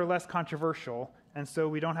these are less controversial, and so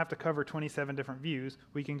we don't have to cover 27 different views.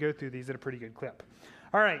 We can go through these at a pretty good clip.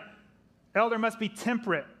 All right. Elder must be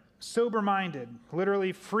temperate, sober-minded,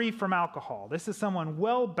 literally free from alcohol. This is someone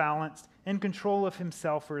well-balanced, in control of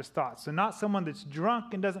himself or his thoughts. So not someone that's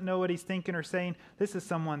drunk and doesn't know what he's thinking or saying. This is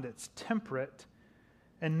someone that's temperate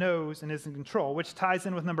and knows and is in control, which ties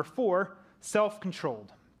in with number 4,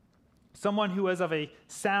 self-controlled. Someone who is of a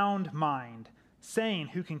sound mind, sane,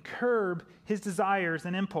 who can curb his desires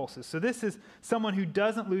and impulses. So this is someone who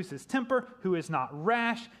doesn't lose his temper, who is not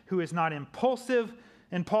rash, who is not impulsive.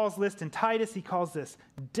 In Paul's list in Titus, he calls this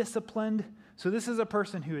disciplined. So this is a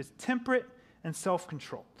person who is temperate and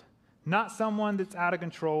self-controlled. Not someone that's out of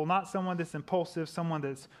control, not someone that's impulsive, someone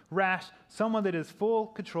that's rash, someone that is full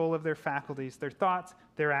control of their faculties, their thoughts,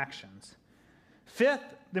 their actions.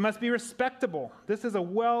 5th, they must be respectable. This is a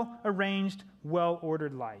well-arranged,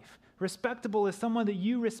 well-ordered life. Respectable is someone that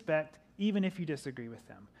you respect even if you disagree with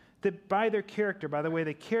them. That by their character, by the way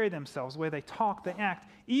they carry themselves, the way they talk, they act,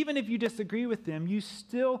 even if you disagree with them, you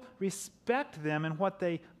still respect them in what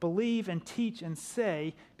they believe and teach and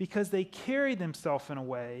say because they carry themselves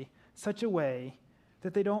in such a way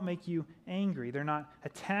that they don't make you angry. They're not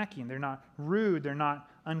attacking. They're not rude. They're not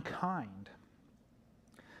unkind.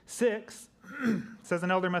 6 says an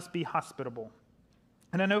elder must be hospitable.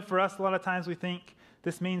 And I know for us, a lot of times we think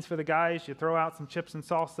this means for the guys, you throw out some chips and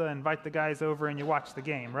salsa, invite the guys over, and you watch the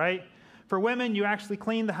game, right? For women, you actually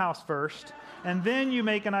clean the house first, and then you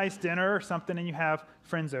make a nice dinner or something, and you have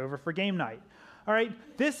friends over for game night. All right,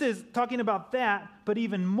 this is talking about that, but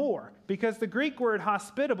even more, because the Greek word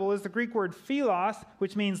hospitable is the Greek word philos,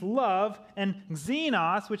 which means love, and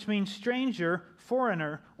xenos, which means stranger,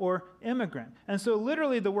 foreigner, or immigrant. And so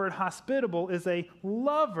literally the word hospitable is a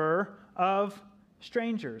lover of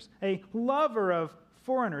strangers, a lover of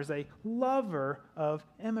foreigners, a lover of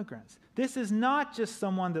immigrants. This is not just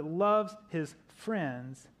someone that loves his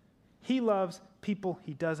friends. He loves people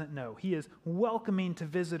he doesn't know. He is welcoming to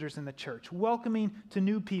visitors in the church, welcoming to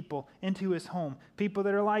new people into his home, people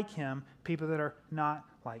that are like him, people that are not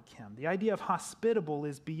like him. The idea of hospitable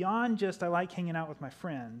is beyond just I like hanging out with my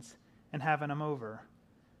friends and having them over.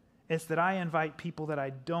 It's that I invite people that I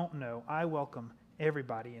don't know. I welcome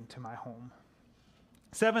everybody into my home.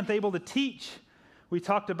 7th, able to teach. We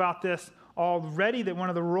talked about this already, that one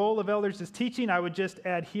of the role of elders is teaching. I would just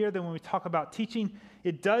add here that when we talk about teaching,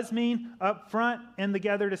 it does mean up front in the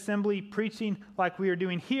gathered assembly, preaching like we are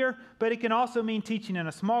doing here, but it can also mean teaching in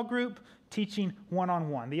a small group, teaching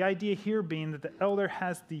one-on-one. The idea here being that the elder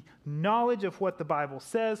has the knowledge of what the Bible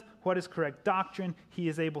says, what is correct doctrine. He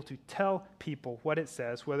is able to tell people what it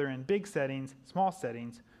says, whether in big settings, small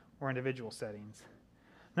settings, or individual settings.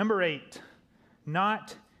 Number 8,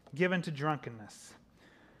 not given to drunkenness.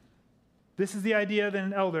 This is the idea that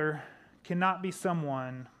an elder cannot be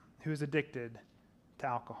someone who is addicted to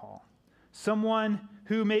alcohol. Someone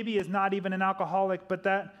who maybe is not even an alcoholic, but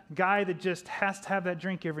that guy that just has to have that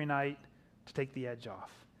drink every night to take the edge off.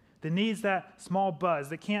 That needs that small buzz,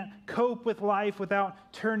 that can't cope with life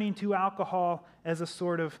without turning to alcohol as a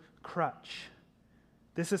sort of crutch.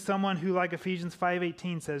 This is someone who, like Ephesians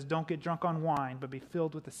 5:18 says, don't get drunk on wine, but be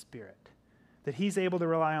filled with the Spirit. That he's able to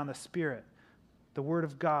rely on the Spirit, the Word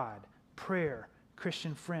of God, prayer,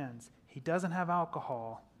 Christian friends. He doesn't have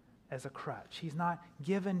alcohol as a crutch. He's not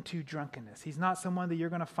given to drunkenness. He's not someone that you're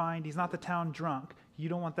going to find. He's not the town drunk. You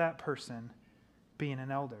don't want that person being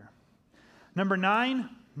an elder. Number 9,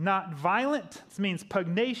 not violent. This means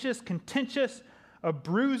pugnacious, contentious, a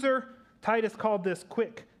bruiser. Titus called this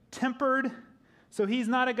quick-tempered. So he's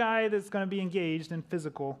not a guy that's going to be engaged in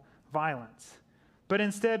physical violence. But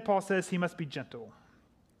instead, Paul says he must be gentle,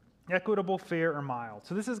 equitable, fair, or mild.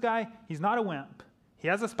 So this is a guy, he's not a wimp. He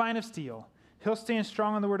has a spine of steel. He'll stand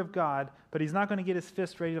strong on the word of God, but he's not going to get his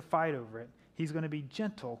fist ready to fight over it. He's going to be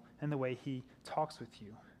gentle in the way he talks with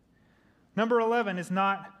you. Number 11 is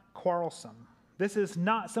not quarrelsome. This is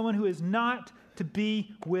not someone who is not to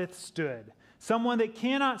be withstood. Someone that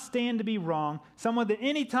cannot stand to be wrong. Someone that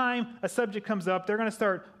anytime a subject comes up, they're going to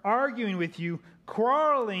start arguing with you,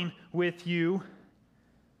 quarreling with you.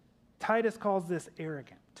 Titus calls this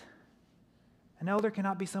arrogant. An elder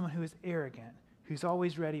cannot be someone who is arrogant, who's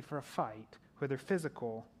always ready for a fight, whether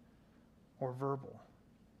physical or verbal.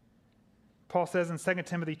 Paul says in 2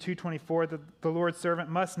 Timothy 2:24 that the Lord's servant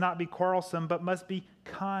must not be quarrelsome, but must be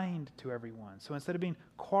kind to everyone. So instead of being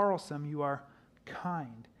quarrelsome, you are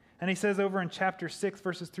kind. And he says over in chapter 6,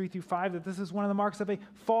 verses 3-5, that this is one of the marks of a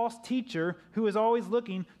false teacher who is always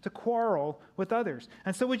looking to quarrel with others.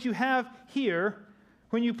 And so what you have here,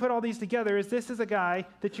 when you put all these together, is this is a guy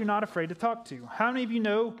that you're not afraid to talk to. How many of you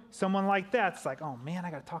know someone like that? It's like, oh man,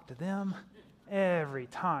 I got to talk to them every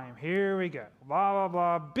time. Here we go. Blah, blah,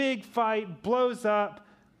 blah. Big fight, blows up.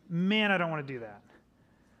 Man, I don't want to do that.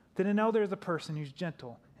 That an elder is a person who's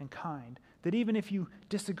gentle and kind. That even if you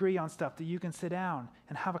disagree on stuff, that you can sit down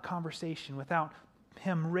and have a conversation without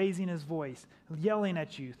him raising his voice, yelling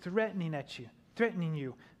at you, threatening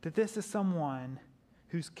you. That this is someone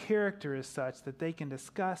whose character is such that they can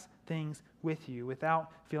discuss things with you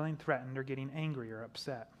without feeling threatened or getting angry or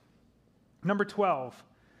upset. Number 12,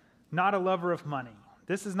 not a lover of money.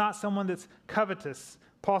 This is not someone that's covetous.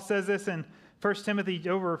 Paul says this in 1 Timothy,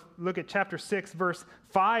 look at chapter 6, verse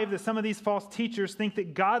 5, that some of these false teachers think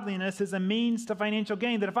that godliness is a means to financial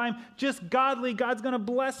gain, that if I'm just godly, God's going to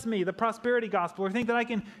bless me, the prosperity gospel, or think that I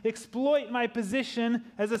can exploit my position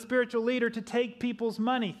as a spiritual leader to take people's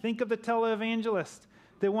money. Think of the televangelist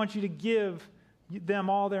that wants you to give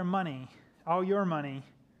them all their money, all your money.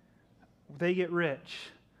 They get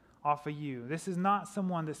rich off of you. This is not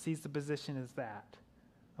someone that sees the position as that,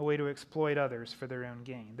 a way to exploit others for their own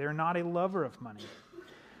gain. They're not a lover of money.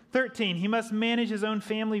 13, he must manage his own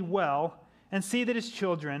family well and see that his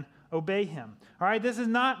children obey him. All right, this is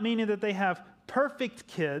not meaning that they have perfect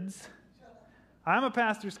kids. I'm a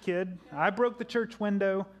pastor's kid. I broke the church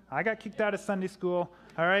window. I got kicked out of Sunday school.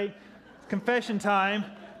 All right, confession time.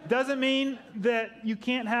 Doesn't mean that you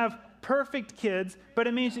can't have perfect kids, but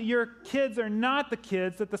it means that your kids are not the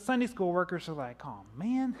kids that the Sunday school workers are like, oh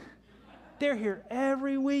man, they're here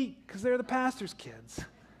every week because they're the pastor's kids.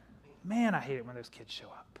 Man, I hate it when those kids show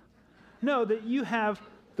up. No, that you have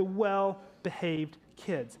the well-behaved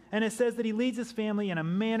kids. And it says that he leads his family in a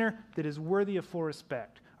manner that is worthy of full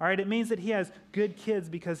respect. All right, it means that he has good kids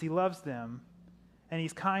because he loves them and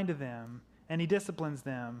he's kind to them and he disciplines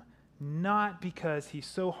them, not because he's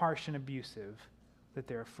so harsh and abusive that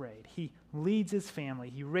they're afraid. He leads his family.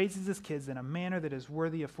 He raises his kids in a manner that is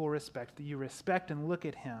worthy of full respect, that you respect and look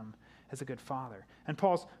at him as a good father. And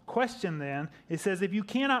Paul's question then, it says, if you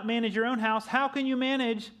cannot manage your own house, how can you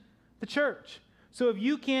manage the church? So if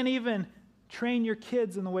you can't even train your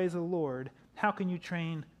kids in the ways of the Lord, how can you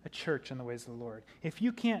train a church in the ways of the Lord? If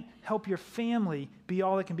you can't help your family be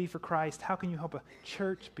all it can be for Christ, how can you help a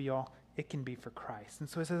church be all it can be for Christ? And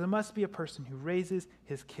so it says it must be a person who raises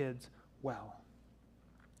his kids well.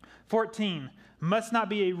 14, must not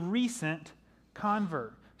be a recent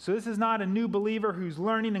convert. So this is not a new believer who's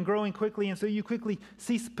learning and growing quickly, and so you quickly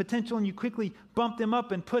see potential and you quickly bump them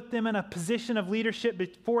up and put them in a position of leadership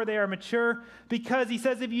before they are mature, because he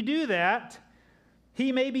says if you do that,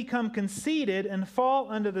 he may become conceited and fall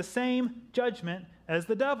under the same judgment as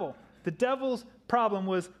the devil. The devil's problem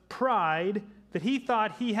was pride, that he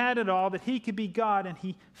thought he had it all, that he could be God, and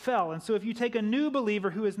he fell. And so if you take a new believer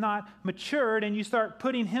who is not matured and you start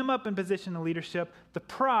putting him up in position of leadership, the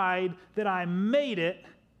pride that I made it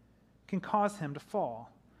can cause him to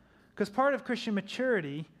fall. Because part of Christian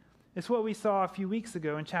maturity is what we saw a few weeks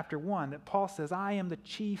ago in chapter 1, that Paul says, I am the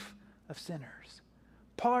chief of sinners.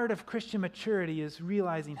 Part of Christian maturity is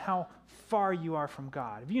realizing how far you are from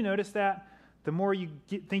God. Have you noticed that? The more you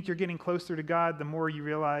think you're getting closer to God, the more you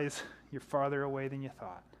realize you're farther away than you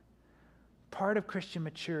thought. Part of Christian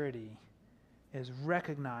maturity is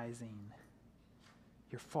recognizing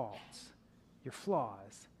your faults, your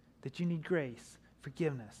flaws, that you need grace,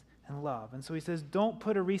 forgiveness, and love. And so he says, don't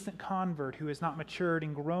put a recent convert who has not matured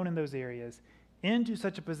and grown in those areas into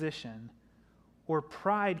such a position, or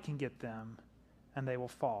pride can get them and they will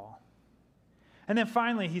fall. And then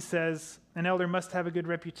finally, he says, an elder must have a good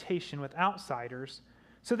reputation with outsiders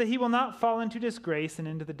so that he will not fall into disgrace and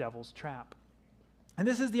into the devil's trap. And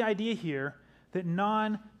this is the idea here that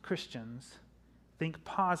non-Christians think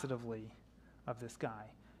positively of this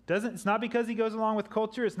guy. It's not because he goes along with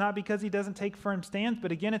culture. It's not because he doesn't take firm stands.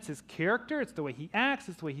 But again, it's his character. It's the way he acts.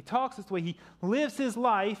 It's the way he talks. It's the way he lives his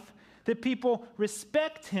life that people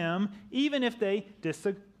respect him even if they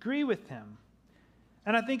disagree with him.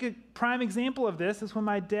 And I think a prime example of this is when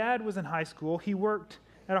my dad was in high school, he worked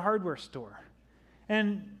at a hardware store.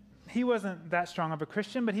 And he wasn't that strong of a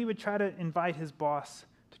Christian, but he would try to invite his boss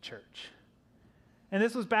to church. And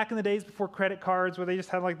this was back in the days before credit cards, where they just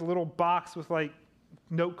had like the little box with like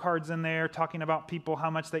note cards in there talking about people, how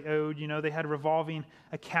much they owed. You know, they had revolving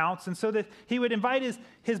accounts. And so that he would invite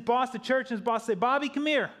his boss to church, and his boss would say, Bobby, come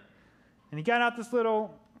here. And he got out this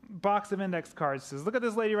little box of index cards. Says, look at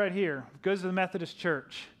this lady right here. Goes to the Methodist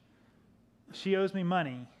church. She owes me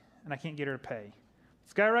money, and I can't get her to pay.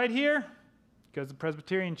 This guy right here goes to the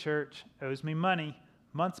Presbyterian church, owes me money,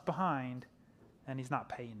 months behind, and he's not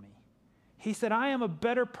paying me. He said, I am a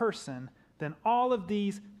better person than all of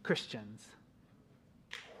these Christians.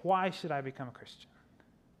 Why should I become a Christian?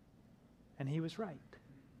 And he was right.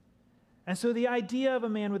 And so the idea of a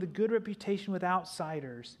man with a good reputation with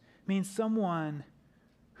outsiders means someone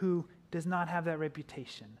who does not have that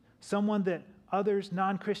reputation, someone that others,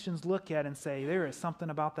 non-Christians, look at and say, there is something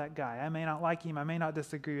about that guy. I may not like him, I may not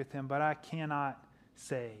disagree with him, but I cannot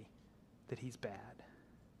say that he's bad.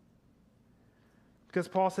 Because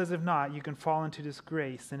Paul says, if not, you can fall into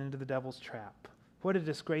disgrace and into the devil's trap. What a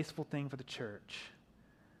disgraceful thing for the church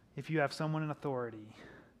if you have someone in authority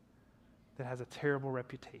that has a terrible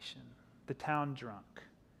reputation, the town drunk,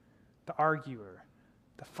 the arguer,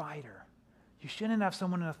 the fighter. You shouldn't have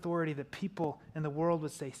someone in authority that people in the world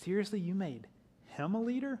would say, seriously, you made him a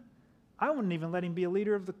leader? I wouldn't even let him be a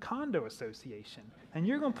leader of the condo association. And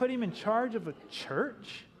you're going to put him in charge of a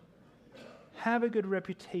church? Have a good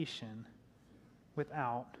reputation with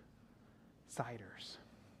outsiders.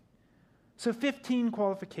 So 15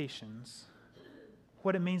 qualifications,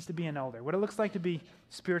 what it means to be an elder, what it looks like to be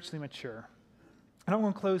spiritually mature. And I'm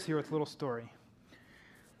going to close here with a little story.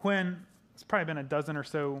 When it's probably been a dozen or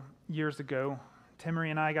so years ago,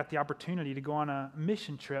 Timmery and I got the opportunity to go on a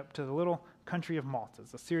mission trip to the little country of Malta.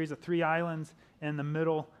 It's a series of 3 islands in the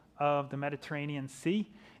middle of the Mediterranean Sea.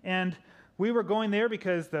 And we were going there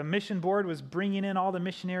because the mission board was bringing in all the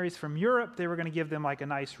missionaries from Europe. They were going to give them like a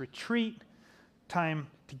nice retreat, time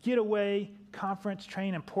to get away, conference,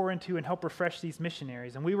 train, and pour into and help refresh these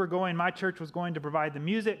missionaries. And we were going, my church was going to provide the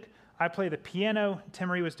music. I play the piano.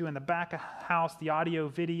 Timmery was doing the back of house, the audio,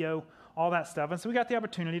 video, all that stuff. And so we got the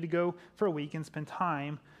opportunity to go for a week and spend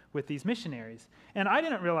time with these missionaries. And I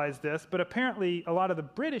didn't realize this, but apparently a lot of the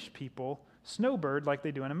British people snowbird like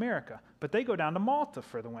they do in America, but they go down to Malta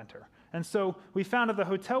for the winter. And so we found at the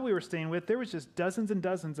hotel we were staying with, there was just dozens and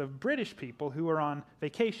dozens of British people who were on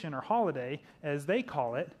vacation or holiday, as they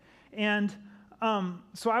call it. And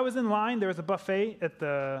so I was in line. There was a buffet at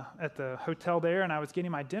the hotel there, and I was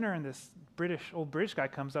getting my dinner, and this old British guy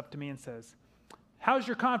comes up to me and says, how's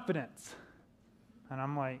your confidence? And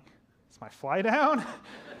I'm like, is my fly down?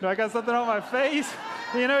 Do I got something on my face?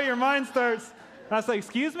 You know, your mind starts. And I was like,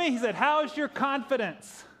 excuse me? He said, how's your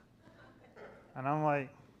confidence? And I'm like,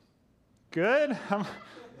 good. I'm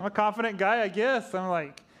a confident guy, I guess.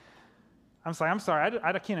 I'm sorry,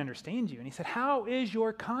 I can't understand you. And he said, how is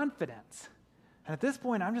your confidence? And at this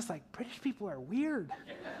point, I'm just like, British people are weird.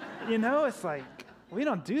 You know, it's like, we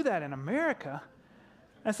don't do that in America.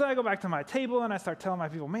 And so I go back to my table and I start telling my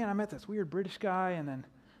people, man, I met this weird British guy. And then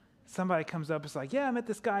somebody comes up, it's like, yeah, I met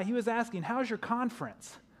this guy. He was asking, how's your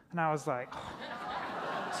conference? And I was like,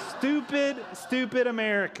 stupid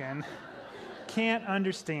American. Can't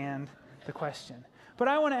understand the question. But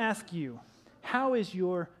I want to ask you, how is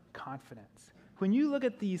your confidence? When you look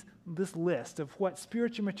at this list of what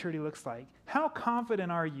spiritual maturity looks like, how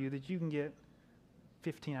confident are you that you can get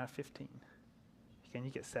 15 out of 15? Can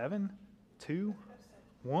you get 7, 2,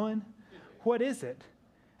 1? what is it?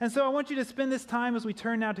 And so I want you to spend this time as we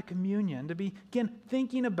turn now to communion to begin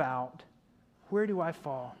thinking about, where do I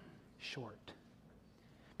fall short?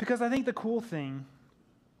 Because I think the cool thing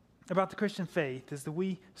about the Christian faith is that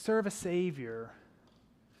we serve a Savior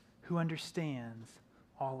who understands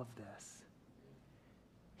all of this.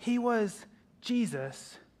 He was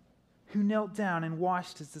Jesus who knelt down and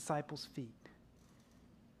washed his disciples' feet.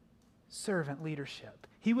 Servant leadership.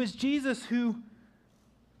 He was Jesus who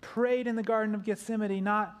prayed in the Garden of Gethsemane,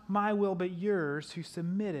 not my will but yours, who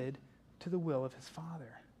submitted to the will of his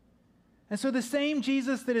Father. And so the same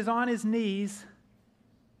Jesus that is on his knees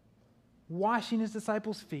washing his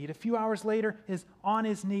disciples' feet, a few hours later is on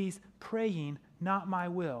his knees praying, not my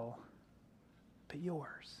will but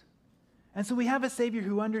yours. And so we have a Savior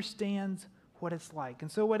who understands what it's like.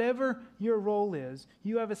 And so whatever your role is,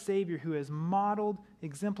 you have a Savior who has modeled,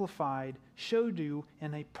 exemplified, showed you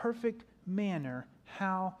in a perfect manner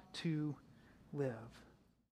how to live.